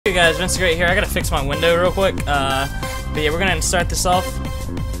Hey guys, Vince Great here. I gotta fix my window real quick. But yeah, we're gonna start this off.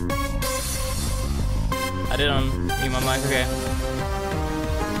 I did unmute my mic, okay.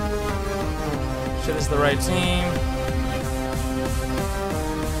 Sure this is the right team.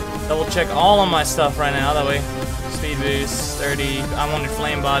 Double check all of my stuff right now, that way. Speed boost, 30. I wanted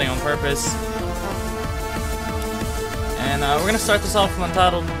flame body on purpose. And we're gonna start this off with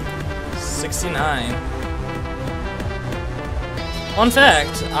Untitled 69. Fun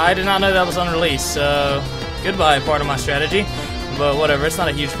fact, I did not know that was unreleased, so goodbye part of my strategy, but whatever, it's not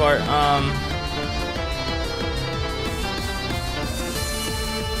a huge part. Well,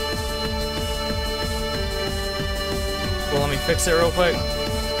 let me fix it real quick.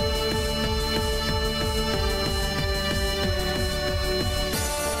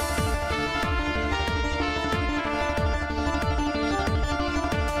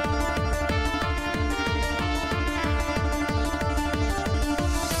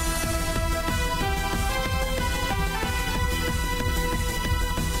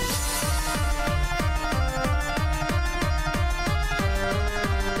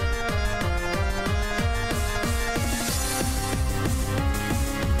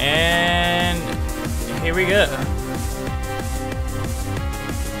 And here we go.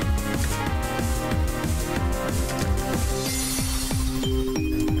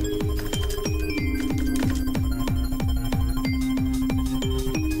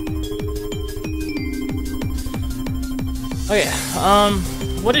 Okay,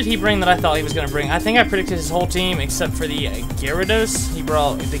 what did he bring that I thought he was going to bring? I think I predicted his whole team except for the Gyarados. He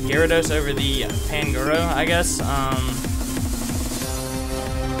brought the Gyarados over the Pangoro, I guess.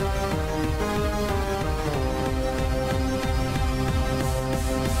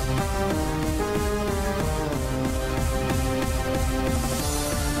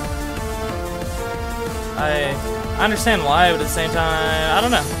 I understand why, but at the same time, I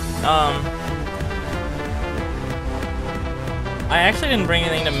don't know. I actually didn't bring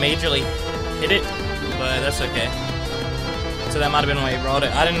anything to majorly hit it, but that's okay. So that might have been why he brought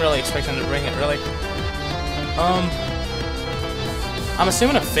it. I didn't really expect him to bring it, really. I'm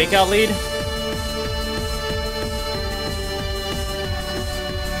assuming a fake out lead.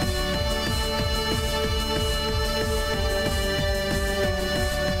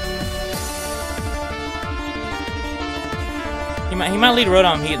 He might lead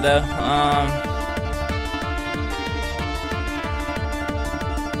Rotom Heat though.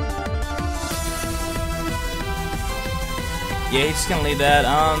 Yeah, he's just gonna lead that.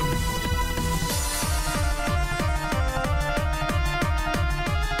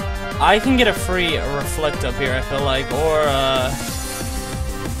 I can get a free Reflect up here, I feel like, or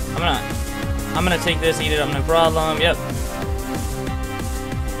I'm gonna take this, eat it up, no problem. Yep.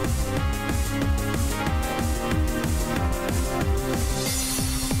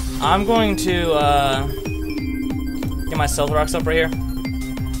 I'm going to get my Stealth Rocks up right here,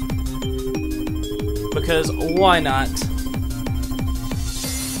 because why not?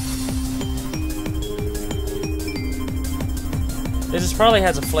 This probably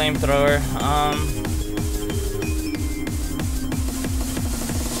has a flamethrower.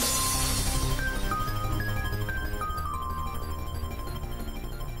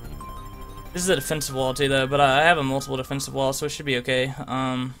 This is a defensive wall too, though, but I have a multiple defensive wall, so it should be okay.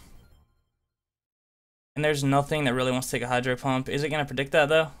 And there's nothing that really wants to take a Hydro Pump. Is it going to predict that,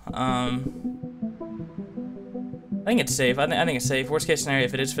 though? I think it's safe. I think it's safe. Worst case scenario,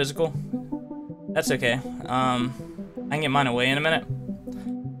 if it is physical, that's okay. I can get mine away in a minute.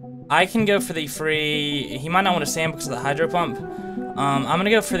 I can go for the free... He might not want to sand because of the Hydro Pump. I'm going to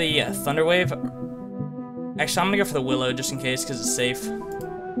go for the Thunder Wave. Actually, I'm going to go for the Willow just in case because it's safe.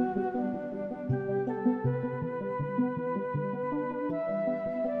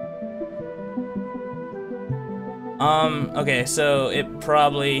 Okay, so it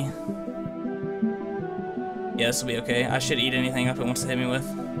probably... Yeah, this will be okay. I should eat anything up it wants to hit me with.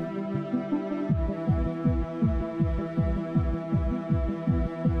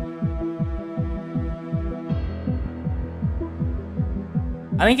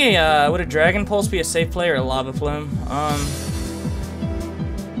 I think would a Dragon Pulse be a safe play or a Lava Plume?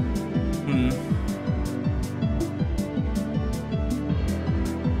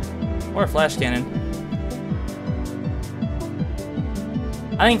 Or a Flash Cannon.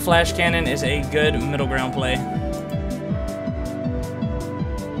 I think Flash Cannon is a good middle ground play.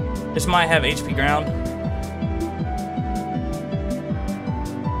 This might have HP ground.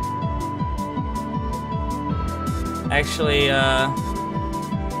 Actually, yeah,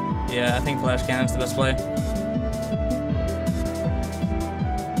 I think Flash Cannon's the best play.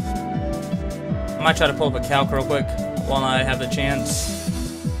 I might try to pull up a calc real quick while I have the chance.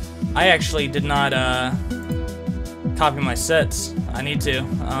 I actually did not copy my sets. I need to.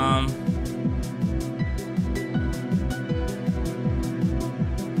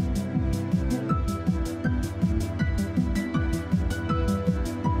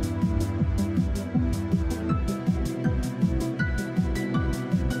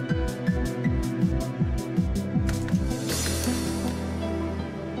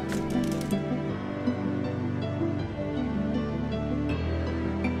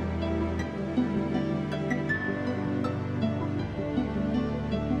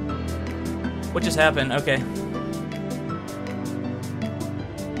 What just happened? Okay.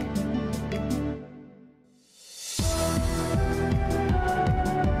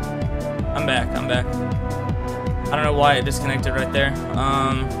 I'm back. I'm back. I don't know why it disconnected right there.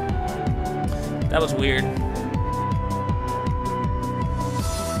 That was weird.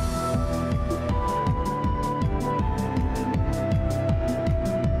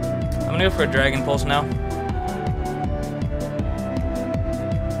 I'm gonna go for a Dragon Pulse now.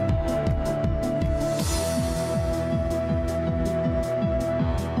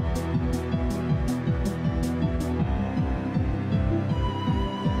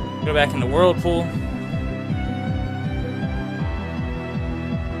 Go back into Whirlpool.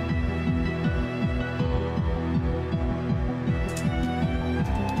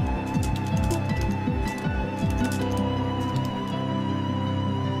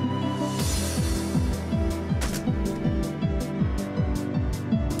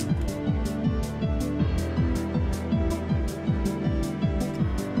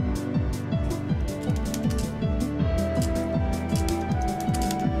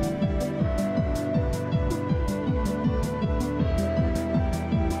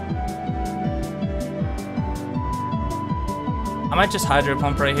 I might just Hydro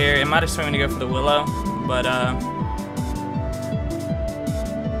Pump right here. It might have swung me to go for the Willow, but I'm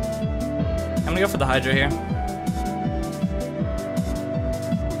gonna go for the Hydro here.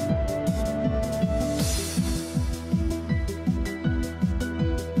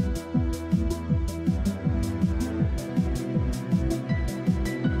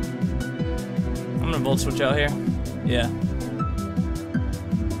 I'm gonna Volt Switch out here. Yeah.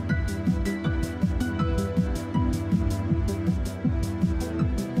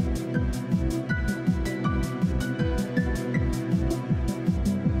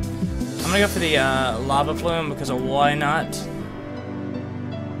 I'm gonna go for the Lava Plume because of why not?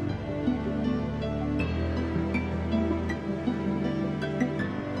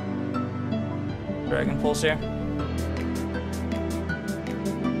 Dragon Pulse here.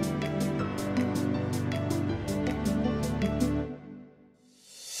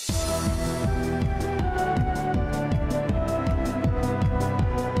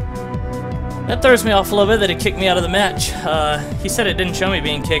 That throws me off a little bit that it kicked me out of the match. He said it didn't show me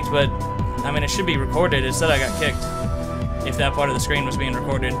being kicked, but I mean, it should be recorded. It said I got kicked if that part of the screen was being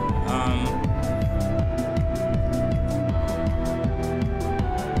recorded.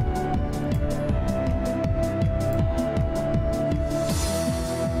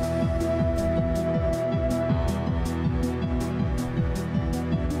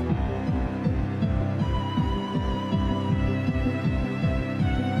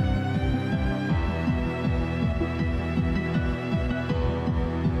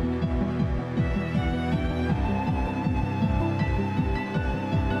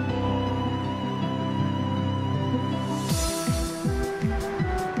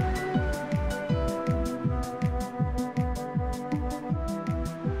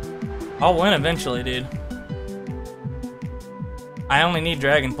 I'll win eventually, dude. I only need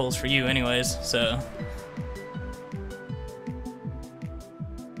Dragon Pulse for you anyways, so.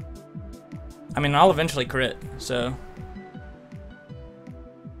 I mean, I'll eventually crit, so.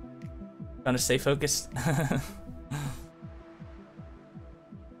 Trying to stay focused.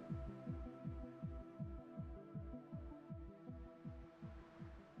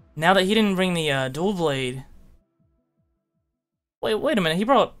 Now that he didn't bring the dual blade. Wait a minute, he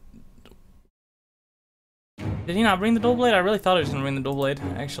brought... Did he not bring the dual blade? I really thought he was gonna bring the dual blade.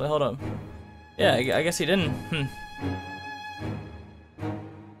 Actually, hold up. Yeah, I guess he didn't.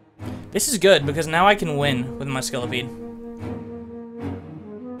 This is good because now I can win with my Skelepede.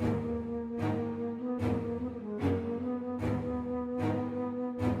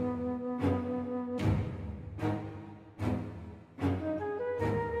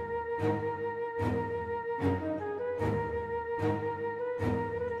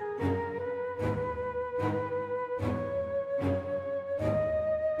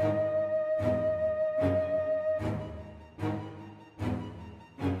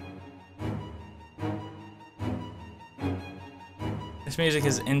 This music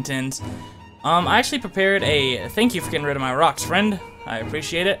is intense. I actually prepared a thank you for getting rid of my rocks, friend. I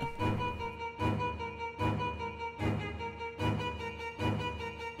appreciate it.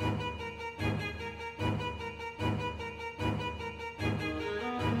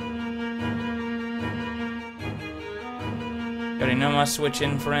 You already know my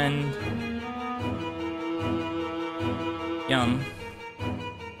switching, friend. Yum.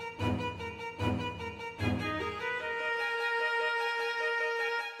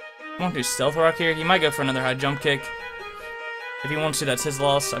 I won't do stealth rock here. He might go for another high jump kick. If he wants to, that's his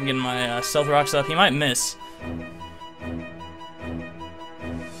loss. I'm getting my stealth rocks up. He might miss.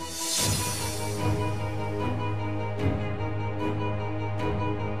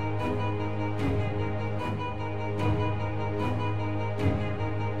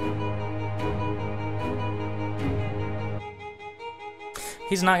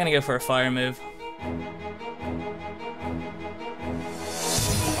 He's not gonna go for a fire move.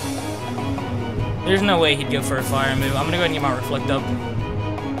 There's no way he'd go for a fire move. I'm gonna go ahead and get my reflect up.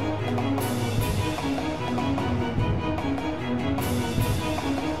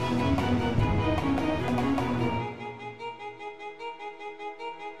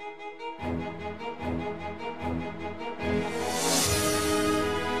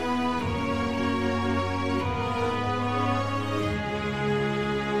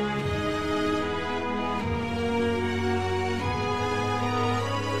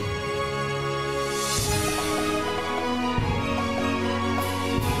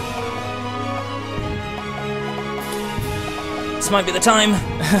 This might be the time.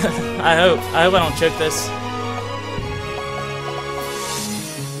 I hope I don't choke this.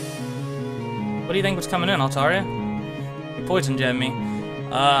 What do you think was coming in, Altaria? You poison jabbed me.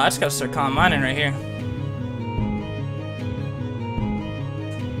 I just gotta start calm mining right here.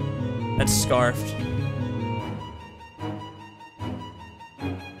 That's scarfed.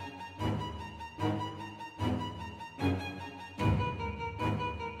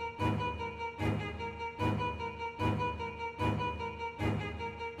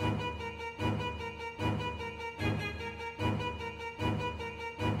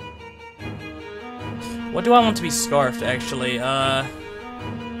 What do I want to be scarfed, actually?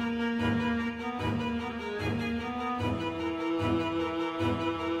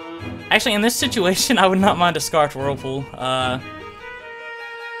 Actually, in this situation, I would not mind a scarfed whirlpool. It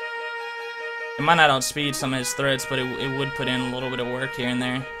might not outspeed some of his threats, but it would put in a little bit of work here and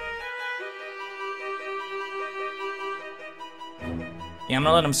there. Yeah, I'm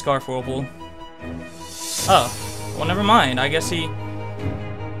gonna let him scarf whirlpool. Oh, well, never mind. I guess he...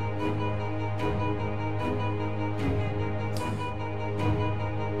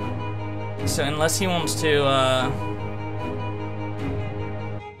 So unless he wants to,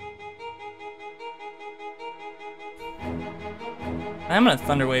 I'm gonna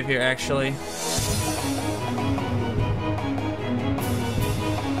Thunder Wave here, actually.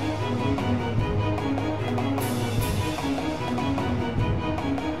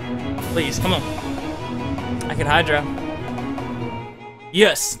 Please, come on. I can Hydra.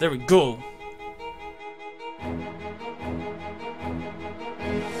 Yes, there we go.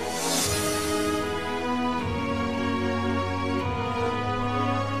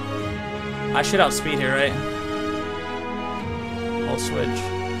 I should outspeed here, right? I'll switch.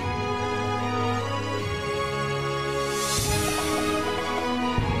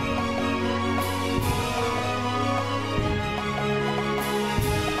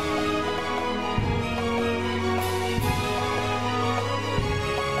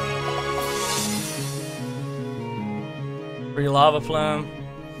 Free lava plume.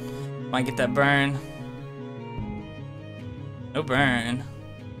 Might get that burn. No burn.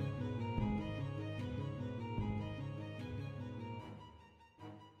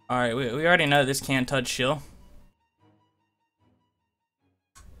 Alright, we already know this can't touch shield.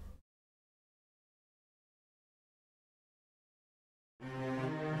 I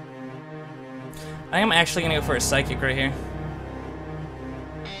think I'm actually gonna go for a psychic right here.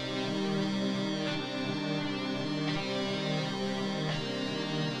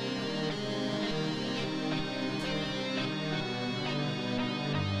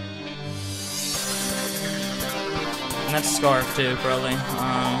 And that's Scarf too, probably.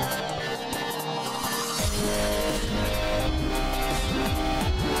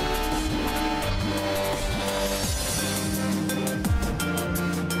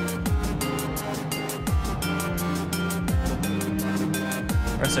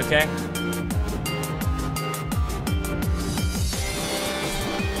 That's okay.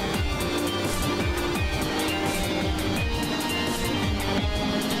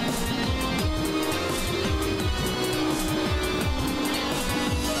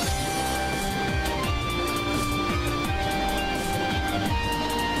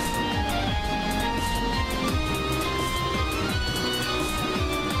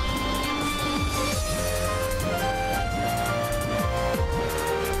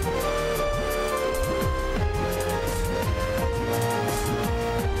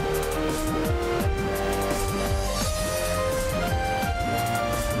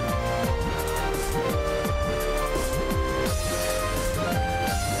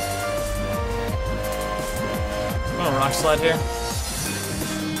 rock slide here.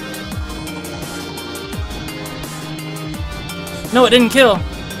 No, it didn't kill.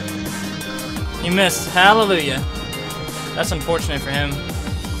 He missed. Hallelujah. That's unfortunate for him.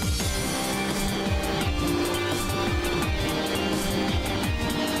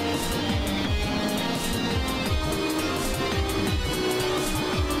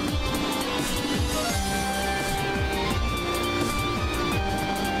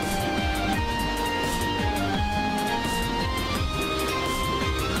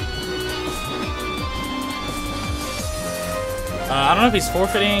 I don't know if he's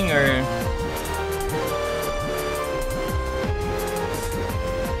forfeiting or...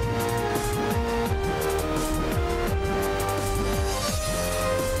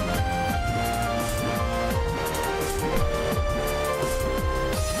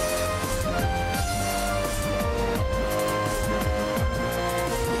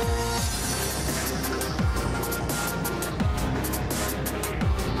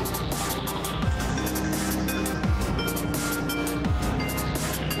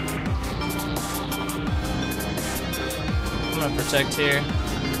 I'm gonna protect here.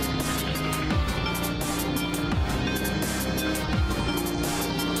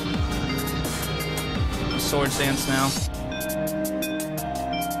 Sword stance now.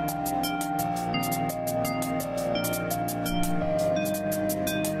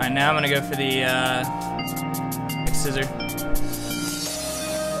 Alright, now I'm gonna go for the scissor.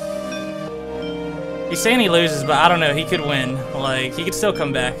 He's saying he loses, but I don't know. He could win. Like, he could still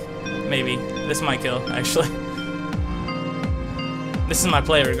come back. Maybe. This might kill, actually. This is my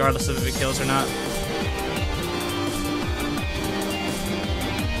play, regardless of if it kills or not.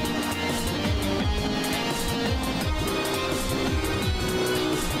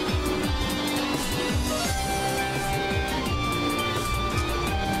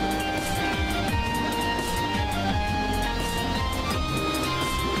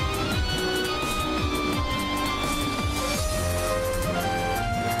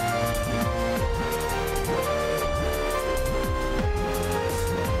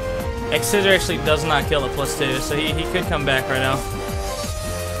 Scissor actually does not kill at +2, so he could come back right now.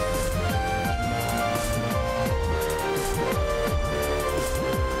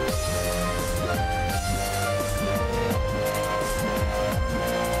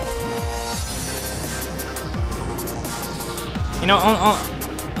 You know,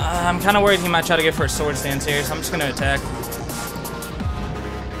 I'm kind of worried he might try to go for a sword stance here, so I'm just going to attack.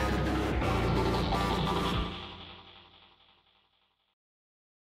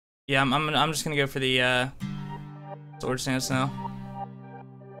 Yeah, I'm just gonna go for the sword stance now.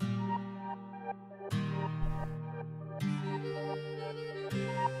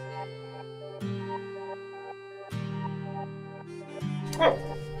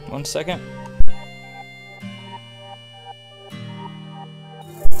 One second.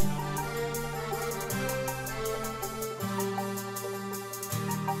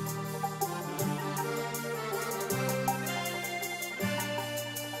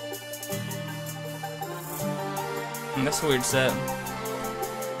 That's a weird set.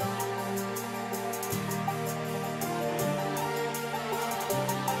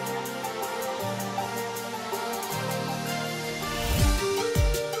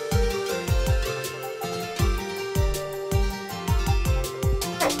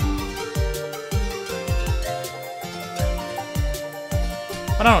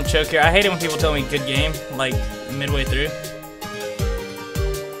 But I don't choke here. I hate it when people tell me good game, like midway through.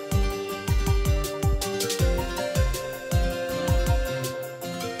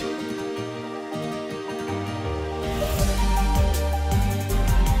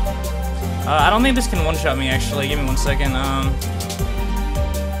 I don't think this can one-shot me, actually. Give me 1 second.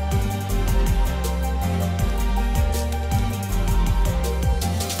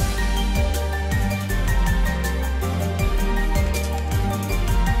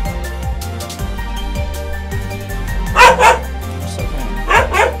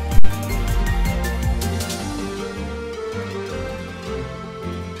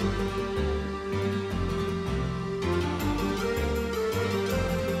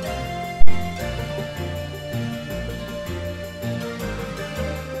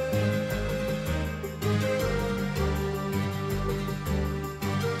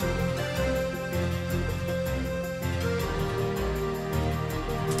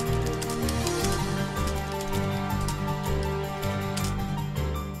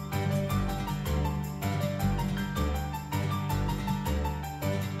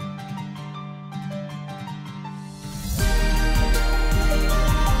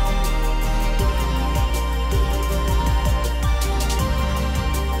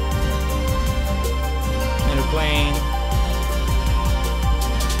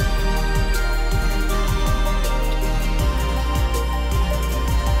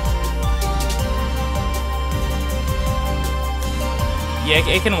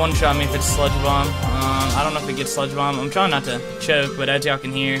 it can one-shot me if it's Sludge Bomb. I don't know if it gets Sludge Bomb. I'm trying not to choke, but as y'all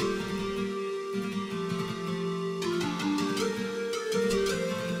can hear.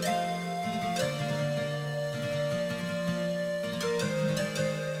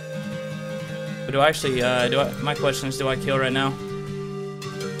 But do I actually, my question is, do I kill right now?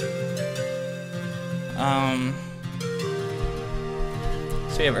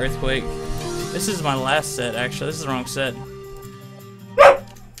 So we have Earthquake. This is my last set, actually. This is the wrong set.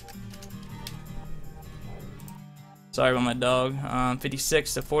 Sorry about my dog.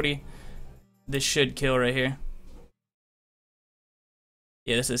 56 to 40. This should kill right here.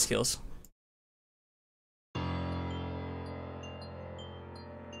 Yeah, this is kills.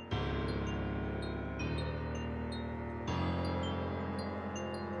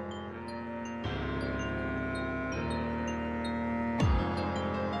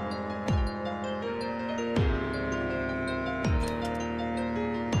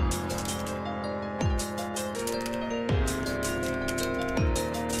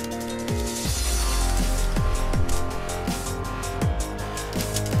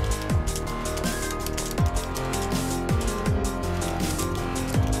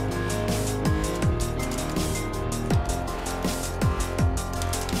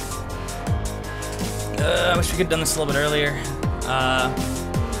 I wish we could have done this a little bit earlier.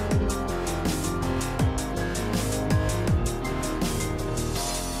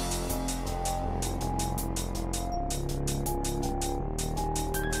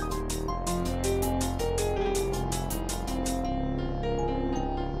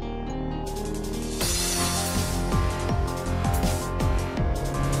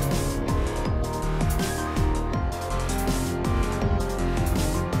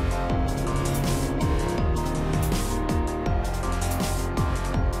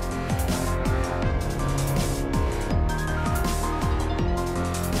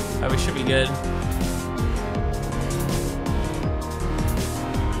 We should be good.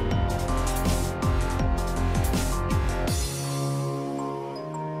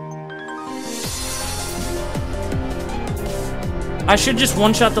 I should just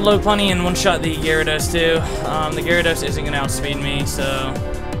one-shot the Lopunny and one-shot the Gyarados too. The Gyarados isn't gonna outspeed me, so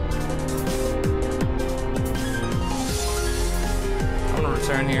I'm gonna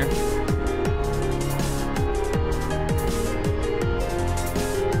return here.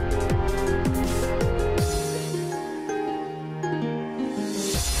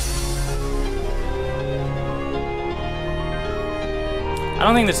 I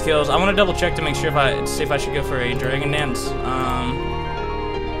don't think this kills. I want to double check to make sure to see if I should go for a Dragon Dance.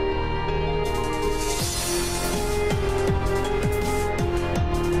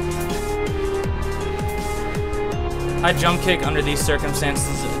 I jump kick under these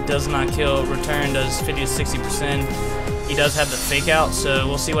circumstances. It does not kill. Return does 50 to 60%. He does have the fake out, so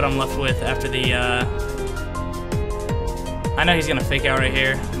we'll see what I'm left with after the. I know he's gonna fake out right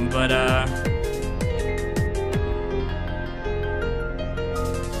here, but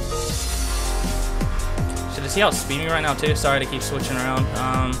does he outspeed me right now too? Sorry to keep switching around.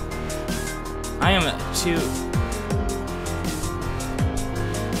 I am at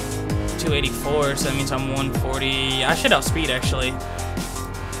 284, so that means I'm 140. I should outspeed actually.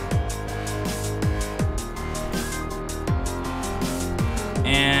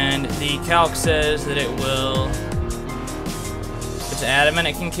 And the calc says that it will. It's adamant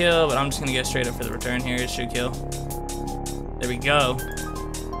it can kill, but I'm just gonna go straight up for the return here. It should kill. There we go.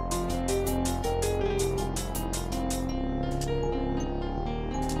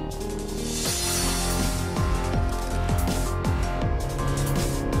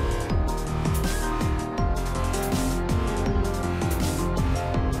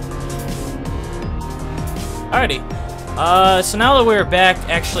 Alrighty, so now that we're back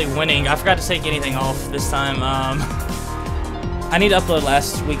actually winning, I forgot to take anything off this time. I need to upload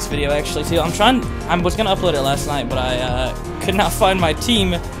last week's video actually too. I was gonna upload it last night, but I could not find my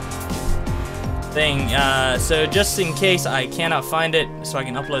team thing. So just in case I cannot find it, so I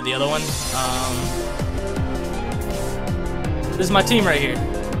can upload the other one. This is my team right here.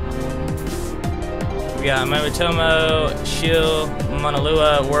 We got Momotoma, Shield,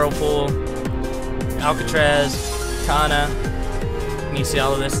 Monolua, Whirlpool, Alcatraz, Kana. Can you see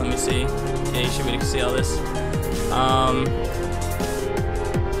all of this? Let me see. Yeah, you should be able to see all this.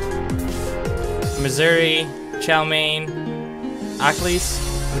 Missouri, Chow Mein, Achilles,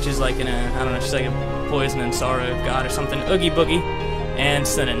 which is like I don't know, she's like a poison and sorrow god or something. Oogie Boogie, and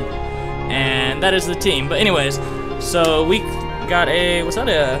Sinnin. And that is the team. But anyways, so we got a, was that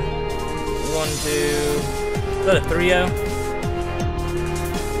a 1, 2, was that a 3-0?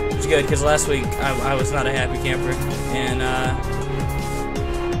 Good, because last week I was not a happy camper, and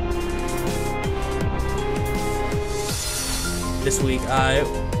this week.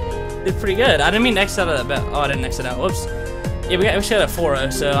 Did pretty good. I didn't mean to exit out of that bet. Oh, I didn't exit out. Whoops. Yeah, we actually had a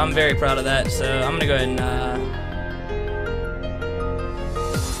 4-0, so I'm very proud of that. So I'm gonna go ahead and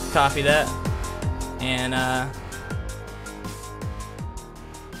copy that, and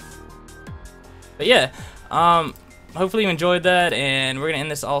but yeah, hopefully you enjoyed that, and we're gonna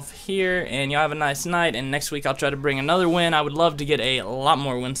end this off here, and y'all have a nice night, and next week I'll try to bring another win. I would love to get a lot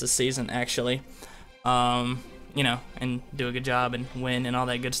more wins this season, actually. You know, and do a good job and win and all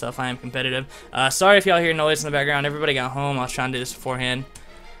that good stuff. I am competitive. Sorry if y'all hear noise in the background. Everybody got home. I was trying to do this beforehand.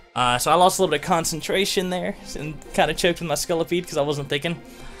 So I lost a little bit of concentration there and kind of choked with my scullipede because I wasn't thinking.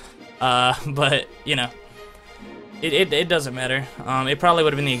 But, you know, it doesn't matter. It probably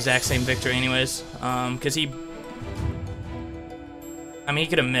would have been the exact same victory anyways. Because I mean, he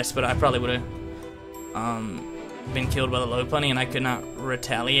could have missed, but I probably would have been killed by the low punny, and I could not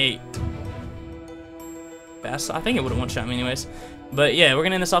retaliate fast. I think it would have one-shot me anyways. But yeah, we're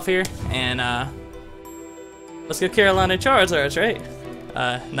gonna end this off here, and let's go Carolina Charizards, right?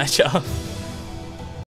 Nice job.